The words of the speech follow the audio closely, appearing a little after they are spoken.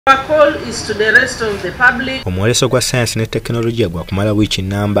Our call is to the rest of the public. Omwoleso gwa science ne tekinologiya gwa kumala wiiki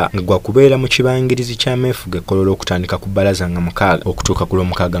namba nga gwa kubeera mu kibangirizi kya meefuga ekkololo okutandika ku bbalaza nga 6 okutuuka ku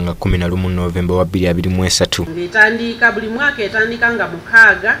Lwomukaaga nga 11 Novemba wa 2023. Ng'etandika buli mwaka etandika nga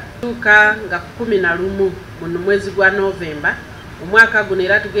 6 tuuka nga 11 mu mwezi gwa Novemba. Omwaka guno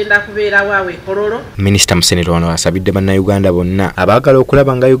era tugenda kubeera waawe ekkololo. Minisita Musenero wano asabidde bannayuganda bonna abaagala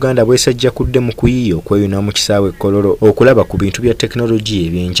okulaba nga Uganda bwesajja kudde mu kuyiiya okweyuna mu kisaawe ekkololo okulaba ku bintu bya tekinologiya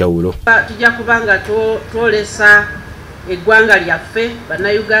eby'enjawulo. Tujja kuba nga twolesa eggwanga lyaffe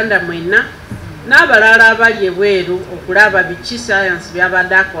bannayuganda mwenna n'abalala abali ebweru okulaba biki science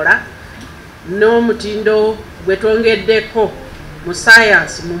byabadde akola n'omutindo gwe twongeddeko mu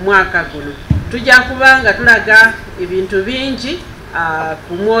science mu mwaka guno. Tujja kuba nga tulaga ebintu bingi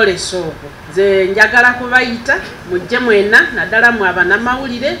ku mwoleso ogwo. Nze njagala kubayita mujje mwenna naddala mu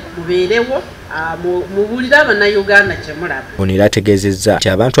abanamawulire mubeerewo mubuulire abannayuganda kye mulaba. Ono era ategeezezza nti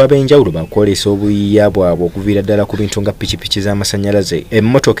abantu ab'enjawulo bakwolesa obuyiiya bwabwe okuviira ddala ku bintu nga pikipiki z'amasannyalaze,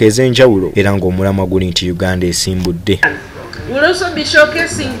 emmotoka ez'enjawulo era ng'omulamwa guli nti Uganda esimbudde. We'll also be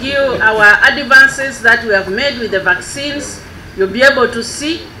showcasing you our advances that we have made with the vaccines. You'll be able to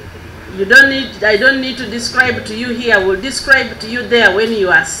see. I don't need to describe to you here. I will describe to you there when you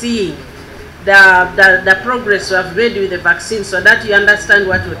are seeing the progress we have made with the vaccine so that you understand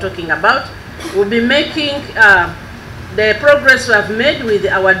what we're talking about. We'll be making the progress we have made with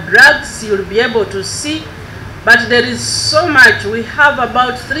our drugs. You'll be able to see. But there is so much. We have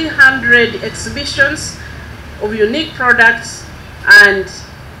about 300 exhibitions of unique products, and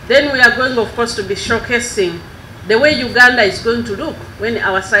then we are going, of course, to be showcasing the way Uganda is going to look when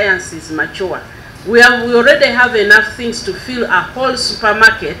our science is mature. We already have enough things to fill a whole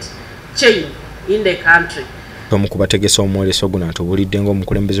supermarket chain in the country. Omu ku bategesa omwoleso guno atubuulidde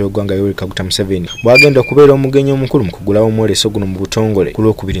ng'omukulembeze w'eggwanga Yoweri Kaguta Museveni bw'agenda okubeera omugenyi omukulu mu kugulawo omwoleso guno mu butongole ku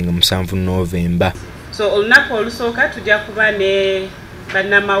Lwokubiri nga 7 Novemba. So olunaku olusooka tujja kuba ne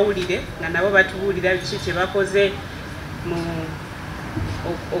bannamawulire nga nabo batubuulira kiki kye bakoze mu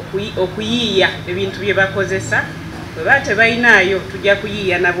okuyiiya ebintu bye bakozesa. Bwe baba tebalinayo tujja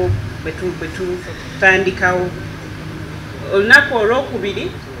kuyiiya nabo bwe tutandikawo. Olunaku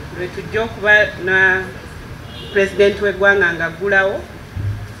olwokubiri lwe tujja okuba na pulezidenti w'eggwanga ng'aggulawo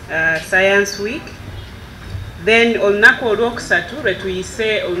Science Week. Then olunaku olwokusatu lwe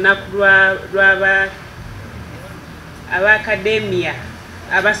tuyise olunaku ab'akademiya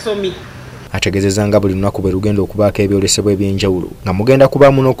abasomi. Ategeezezza nga buli lunaku bwe lugenda okubaako ebyolesebwa eby'enjawulo nga mugenda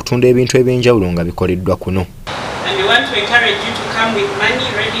kubaamu n'okutunda ebintu eby'enjawulo nga bikoleddwa kuno. And we want to encourage you to come with money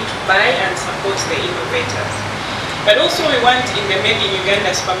ready to buy and support the innovators. But also we want in the Made in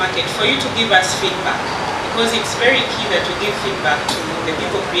Uganda supermarket for you to give us feedback, because it's very key that you give feedback to the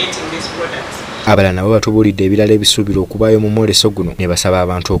people creating these products. Abalala nabo batubuulidde ebirala ebisuubira okubaayo mu mwoleso guno ne basaba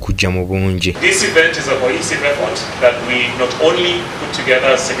abantu okujja mu bungi. This event is a cohesive effort that we not only put together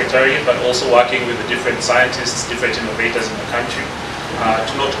as Secretariat but also working with the different scientists, different innovators in the country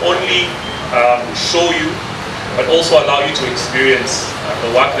to not only show you but also allow you to experience the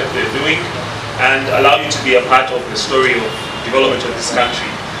work that they're doing and allow you to be a part of the story of development of this country.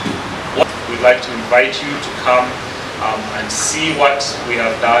 We'd like to invite you to come and see what we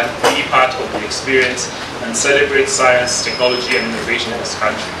have done, be part of the experience and celebrate science, technology and innovation in this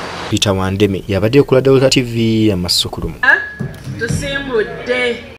country. Peter Wandeme yabadde ku Delta TV ya Masukulumu. Tusimbudde